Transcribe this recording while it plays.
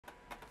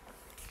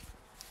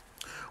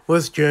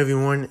What's good,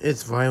 everyone?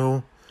 It's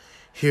Viral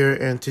here,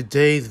 and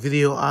today's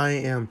video I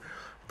am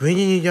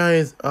bringing you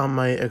guys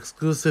my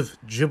exclusive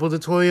dribble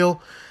tutorial.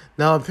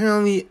 Now,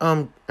 apparently,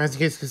 as you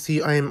guys can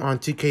see, I am on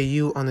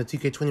 2KU on the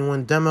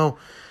 2K21 demo,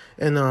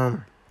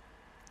 and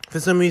for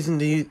some reason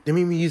they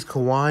made me use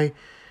Kawhi.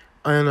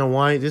 I don't know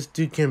why. This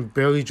dude can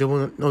barely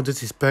dribble. No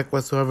disrespect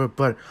whatsoever,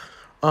 but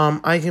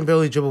I can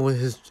barely dribble with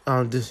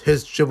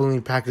his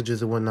dribbling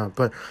packages and whatnot.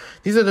 But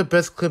these are the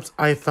best clips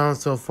I found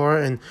so far,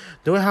 and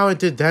the way how I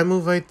did that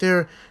move right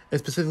there is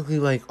specifically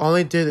like all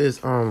I did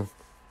is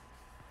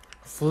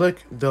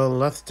flick the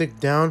left stick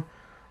down,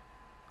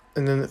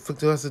 and then flick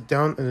the left stick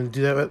down, and then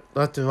do that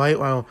left and right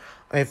while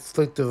I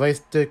flick the right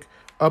stick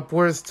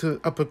upwards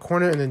to upper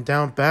corner and then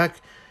down back,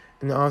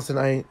 and then all of a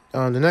sudden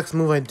the next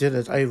move I did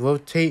is I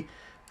rotate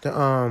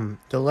the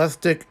left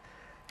stick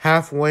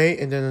halfway,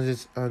 and then I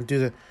just do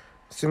the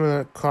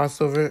similar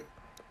crossover.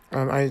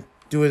 I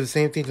do the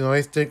same thing to the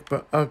right stick,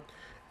 but up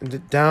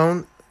and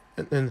down,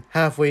 and then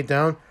halfway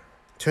down,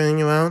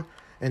 turning around,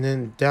 and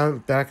then down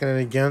back at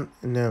it again,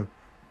 and then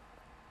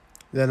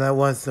that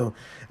was. So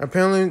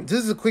apparently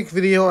this is a quick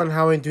video on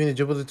how I'm doing the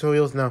dribble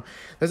tutorials. Now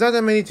there's not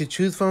that many to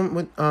choose from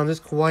with this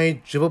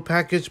Kawhi dribble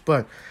package,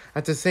 but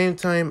at the same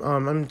time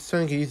I'm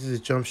starting to get used to the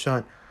jump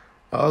shot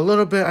a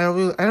little bit. I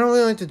don't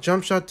really like the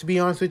jump shot, to be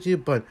honest with you,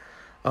 but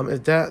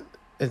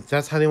if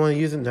that's how they want to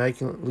use it, then I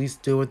can at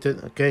least deal with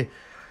it. Okay,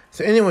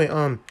 so anyway,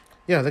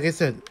 yeah, like I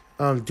said,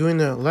 doing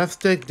the left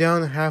stick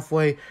down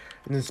halfway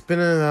and then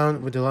spinning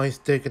around with the right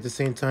stick at the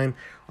same time.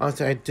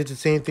 Also, I did the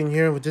same thing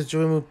here with this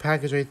dribble move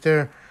package right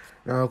there.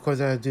 Now, of course,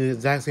 I do the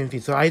exact same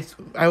thing. So I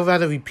would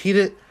rather repeat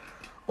it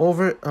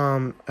over.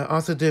 I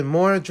also did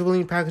more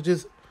dribbling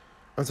packages.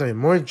 I'm sorry,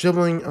 more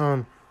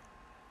dribbling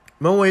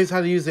more ways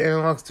how to use the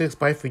analog sticks,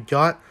 but I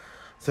forgot.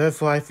 So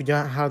therefore, I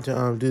forgot how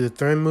to do the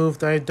third move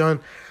that I've done.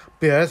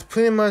 But yeah, that's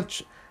pretty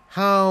much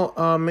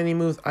how many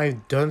moves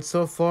I've done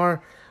so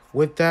far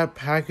with that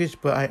package.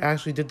 But I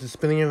actually did the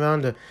spinning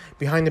around, the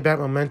behind the back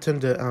momentum,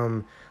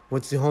 the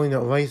what's the holding the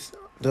right,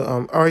 the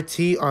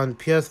RT on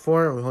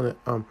PS4. We hold it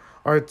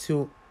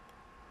R2.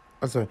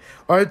 I'm sorry,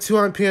 R2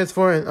 on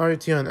PS4 and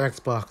R2 on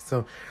Xbox.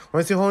 So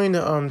once you're holding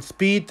the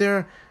speed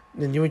there,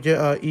 then you would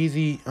get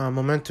easy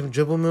momentum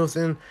dribble moves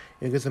in.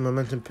 You get some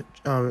momentum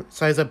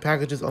size up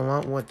packages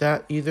along with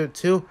that either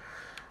too.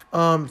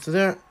 So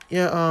there,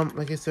 yeah,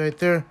 like I said right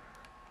there,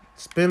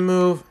 spin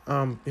move,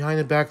 behind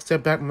the back,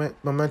 step back,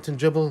 momentum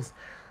dribbles,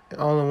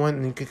 all in one,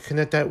 and you can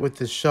connect that with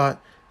the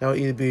shot. That would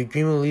either be a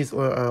green release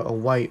or a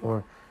white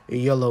or a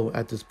yellow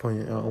at this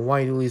point, a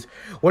white release,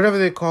 whatever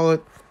they call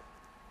it.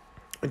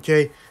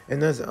 Okay,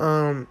 and that's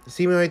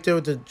see me right there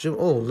with the dribble.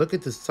 Oh, look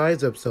at the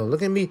sides up. So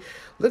look at me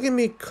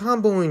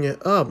comboing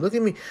it up. Look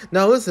at me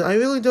now. Listen, I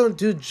really don't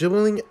do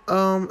dribbling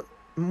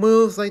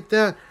moves like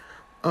that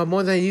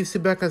more than I used to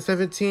back on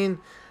 17,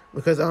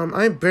 because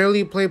I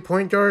barely play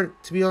point guard,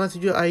 to be honest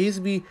with you. I used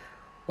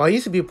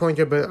to be a point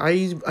guard, but I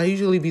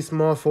usually be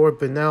small forward.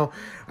 But now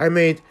I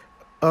made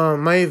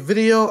my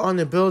video on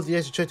the builds. You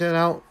guys should check that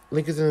out.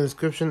 Link is in the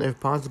description if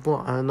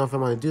possible. I don't know if I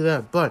want to do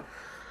that, but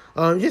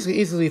you just can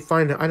easily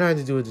find it. I don't have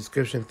to do a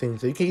description thing,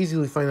 so you can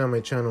easily find it on my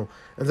channel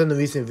and then the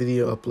recent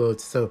video uploads.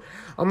 So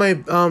on my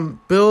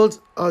build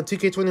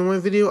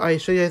 2K21 video, I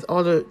show you guys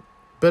all the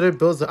better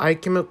builds that I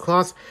came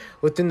across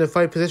within the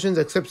 5 positions,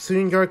 except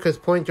shooting guard, because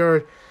point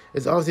guard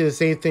is obviously the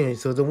same thing.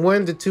 So the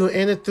 1, the 2,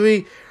 and the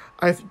 3,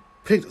 I've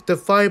picked the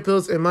 5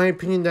 builds in my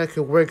opinion that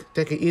could work,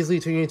 that could easily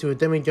turn you into a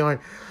demiguard.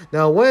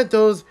 Now, one of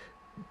those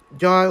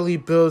godly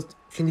builds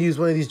can use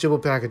one of these dribble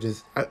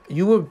packages.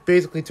 You would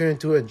basically turn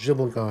into a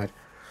dribble guard.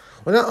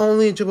 Well, not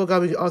only a dribble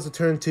guard, but you can also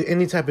turn to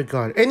any type of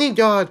guard. Any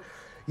guard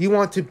you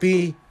want to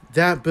be,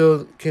 that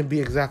build can be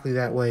exactly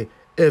that way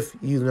if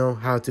you know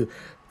how to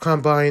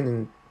combine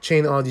and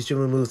chain all these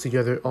dribble moves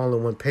together all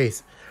in one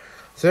pace.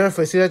 So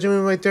therefore, see that dribble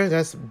move right there?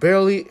 That's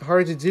barely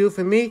hard to do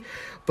for me,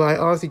 but I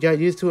honestly got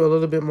used to it a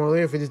little bit more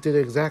later. If I just did the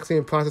exact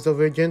same process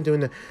over again, doing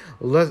the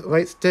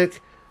right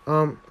stick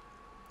up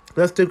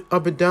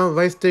and down,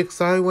 right stick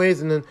sideways,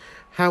 and then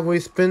halfway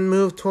spin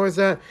move towards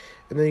that.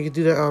 And then you can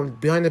do the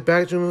behind the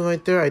back dribble move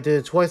right there. I did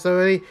it twice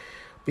already.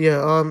 But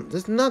yeah,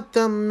 there's not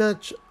that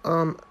much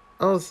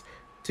else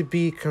to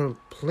be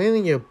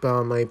complaining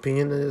about, in my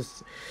opinion.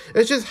 It's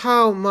just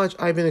how much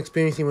I've been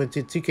experiencing with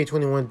the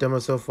 2K21 demo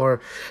so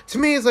far. To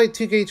me, it's like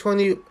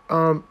 2K20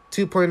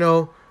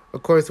 2.0,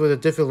 of course, with a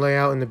different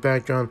layout in the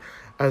background,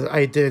 as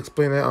I did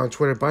explain that on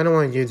Twitter, but I don't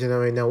want to get into that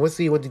right now. We'll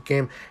see what the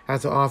game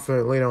has to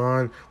offer later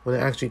on when it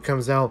actually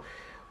comes out.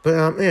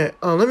 But yeah,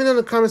 let me know in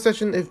the comment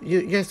section if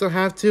you guys still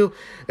have to.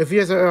 If you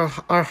guys are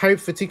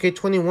hyped for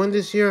 2K21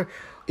 this year,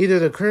 either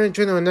the current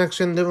gen or next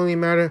gen, doesn't really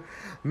matter.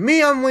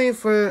 Me, I'm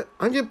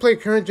just play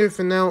current gen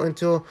for now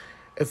until,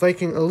 if I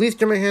can at least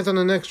get my hands on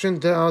the next gen,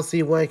 then I'll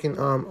see what I can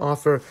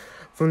offer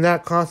from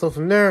that console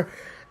from there.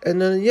 And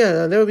then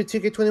yeah, there will be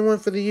 2K21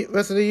 for the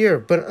rest of the year.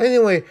 But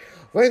anyway,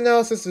 right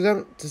now, since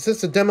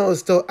the demo is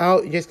still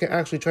out, you guys can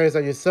actually try this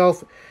out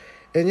yourself.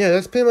 And yeah,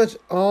 that's pretty much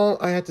all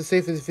I had to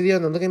say for this video.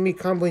 Now look at me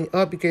comboing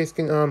up. You guys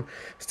can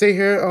stay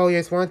here all you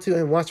guys want to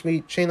and watch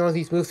me chain all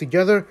these moves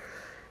together.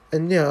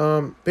 And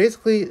yeah,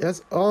 basically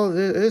that's all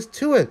there is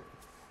to it.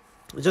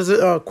 Just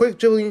a quick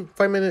dribbling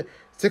 5 minute,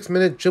 6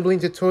 minute dribbling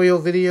tutorial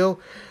video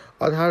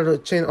on how to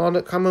chain all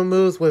the common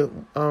moves with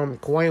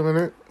Kawhi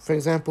Leonard, for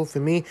example, for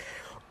me.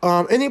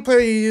 Any player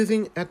you're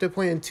using at the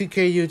point in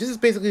 2KU, this is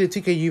basically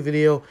the 2KU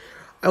video.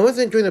 I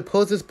wasn't going to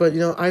post this, but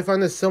I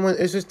found this somewhat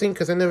interesting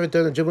because I never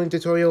done a dribbling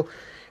tutorial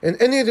in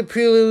any of the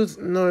preludes,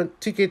 nor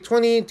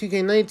 2K20,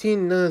 2K19,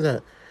 none of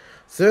that.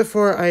 So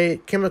therefore, I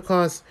came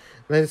across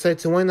and I decided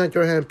to why not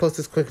go ahead and post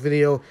this quick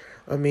video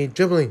of me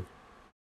dribbling.